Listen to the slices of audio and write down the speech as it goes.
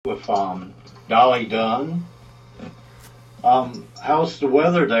with Dolly Dunn. How's the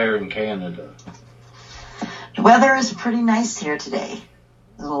weather there in Canada? The weather is pretty nice here today.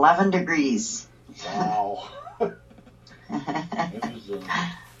 It's 11 degrees. Wow. It was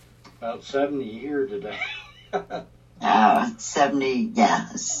about 70 here today. Oh, 70, yeah.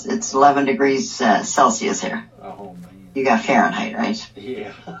 It's 11 degrees Celsius here. Oh, man. You got Fahrenheit, right?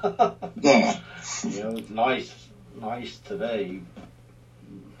 Yeah. Yeah. Yeah, it was nice today.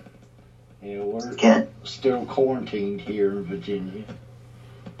 Yeah, we're Good. still quarantined here in Virginia.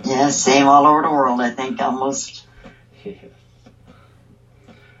 Yeah, same all over the world, I think, almost. Yes.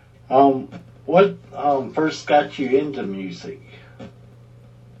 What first got you into music?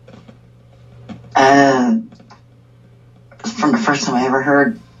 From the first time I ever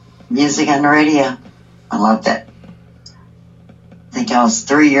heard music on the radio. I loved it. I think I was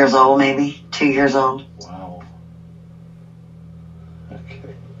 3 years old, maybe 2 years old. Wow.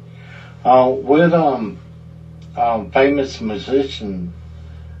 Okay. What famous musician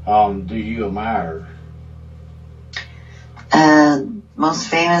do you admire? Most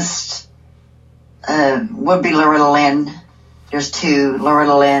famous would be Loretta Lynn. There's two,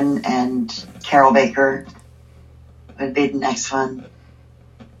 Loretta Lynn and Carol Baker would be the next one.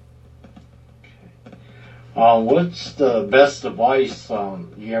 What's the best advice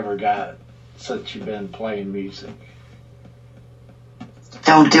you ever got since you've been playing music?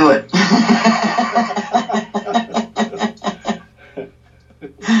 Don't do it.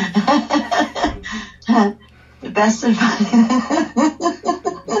 The best advice.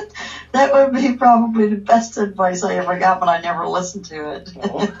 That would be probably the best advice I ever got, but I never listened to it.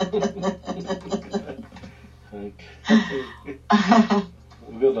 Okay.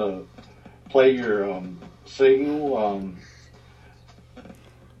 We're gonna play your single.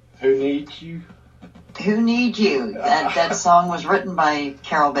 Who Needs You? Who Needs You? That song was written by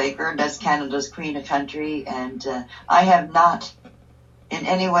Carol Baker. That's Canada's Queen of Country, and I have not in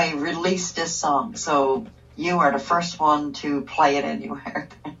any way released this song, so you are the first one to play it anywhere.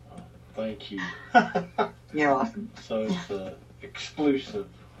 Thank you. You're welcome. So it's exclusive.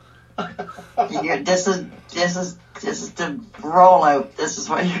 This is the rollout. This is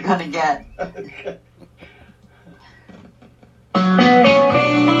what you're gonna get. Okay.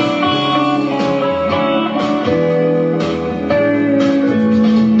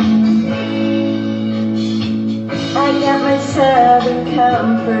 I got my southern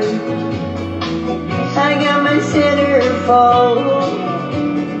comfort. I got my centerfold.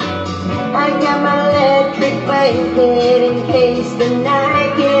 I got my electric blanket in case the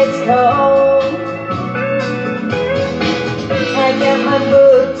night gets cold. I got my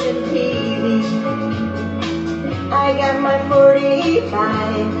books and TV. I got my 45.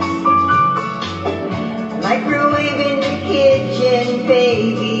 Microwave in the kitchen,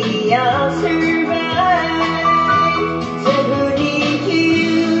 baby, I'll survive. So who needs you?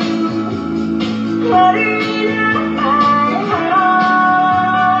 Water in a high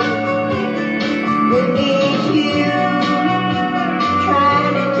heart. Who needs you?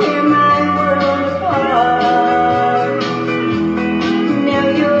 Trying to tear my world apart. Now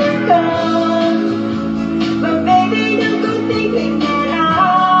you're gone, but baby, don't go thinking that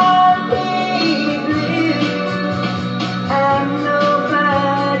I'll be blue. I'm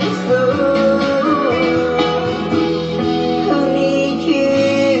nobody's fool. Who needs you?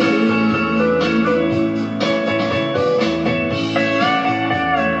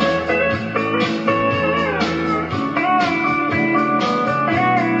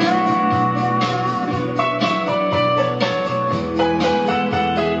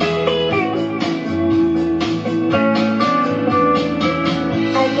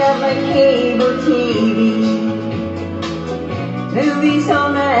 I got my cable TV, movies all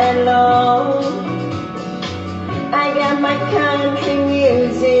night long. I got my country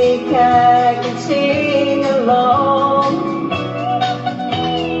music, I can sing along.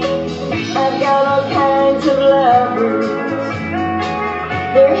 I've got all kinds of lovers,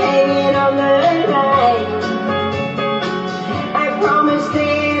 they're hanging on the line. I promised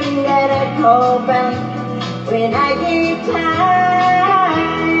them that I'd call back when I get time.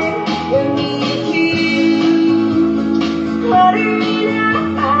 Who needs you? Water in a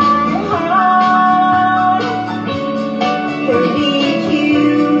high heart. Who needs you?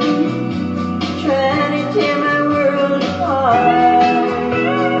 Trying to tear my world apart.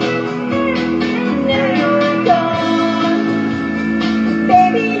 Now you're gone,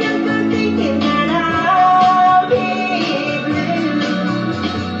 baby, don't go thinking that I'll be blue.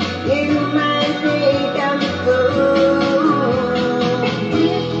 You might think I'm a fool,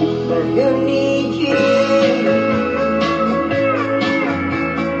 but who needs you?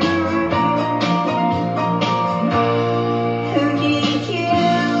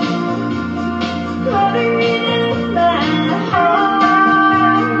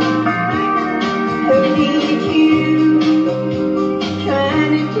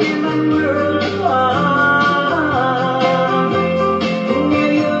 and it tear my world apart. Now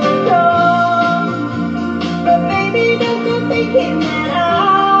you're gone, but baby, don't go thinking that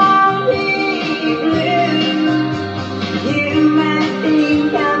I'll be blue. You might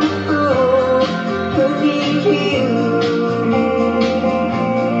think I'm a fool who needs you.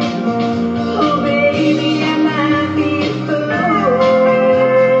 Oh baby, I might be a fool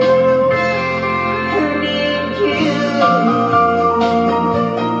who needs you.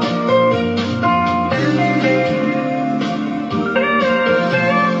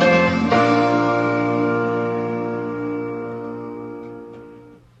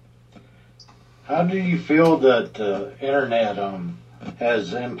 How do you feel that the internet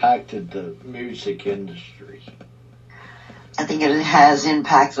has impacted the music industry? I think it has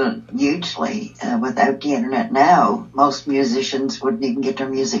impacted hugely. Without the internet now, most musicians wouldn't even get their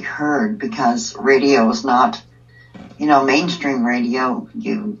music heard because radio is not, mainstream radio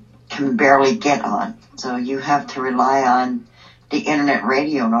you can barely get on. So you have to rely on the internet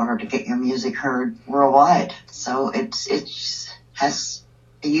radio in order to get your music heard worldwide. So it has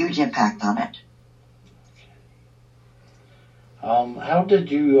a huge impact on it. How did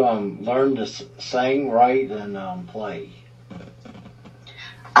you learn to sing, write, and play?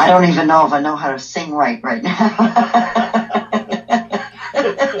 I don't even know if I know how to sing right now.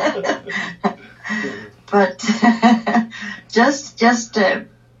 But just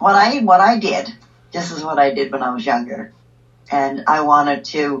what I did. This is what I did when I was younger, and I wanted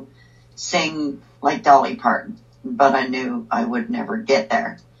to sing like Dolly Parton, but I knew I would never get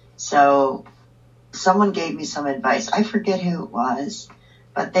there. So someone gave me some advice. I forget who it was,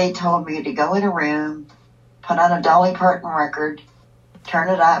 but they told me to go in a room, put on a Dolly Parton record, turn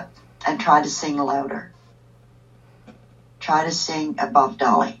it up, and try to sing louder. Try to sing above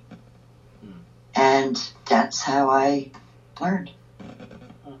Dolly. And that's how I learned.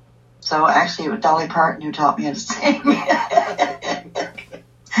 So actually it was Dolly Parton who taught me how to sing.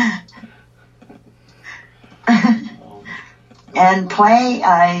 And play,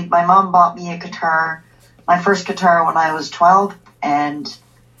 my mom bought me a guitar, my first guitar when I was 12, and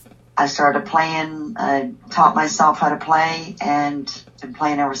I started playing. I taught myself how to play and been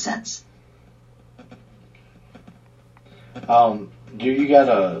playing ever since. Do you got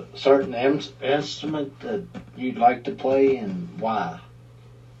a certain instrument that you'd like to play, and why?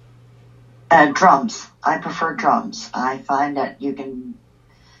 Drums. I prefer drums. I find that you can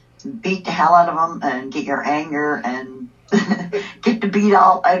beat the hell out of them and get your anger and get the beat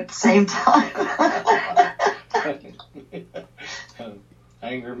all at the same time.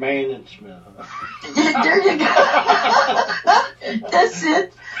 Anger management. There you go. That's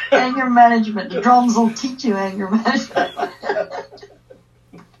it. Anger management. The drums will teach you anger management.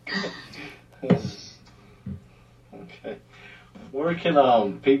 Okay. Where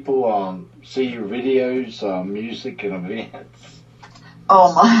can people see your videos, music, and events?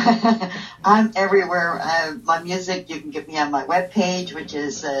 Oh, I'm everywhere. My music, you can get me on my webpage, which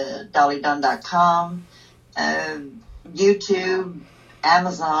is dollydunn.com, YouTube,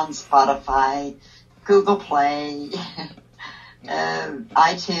 Amazon, Spotify, Google Play,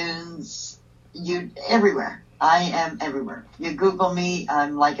 iTunes, everywhere. I am everywhere. You Google me,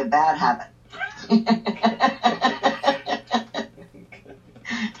 I'm like a bad habit.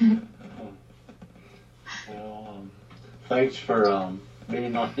 Well, thanks for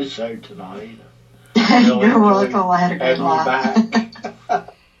being on the show tonight. You're welcome. I had a great laugh.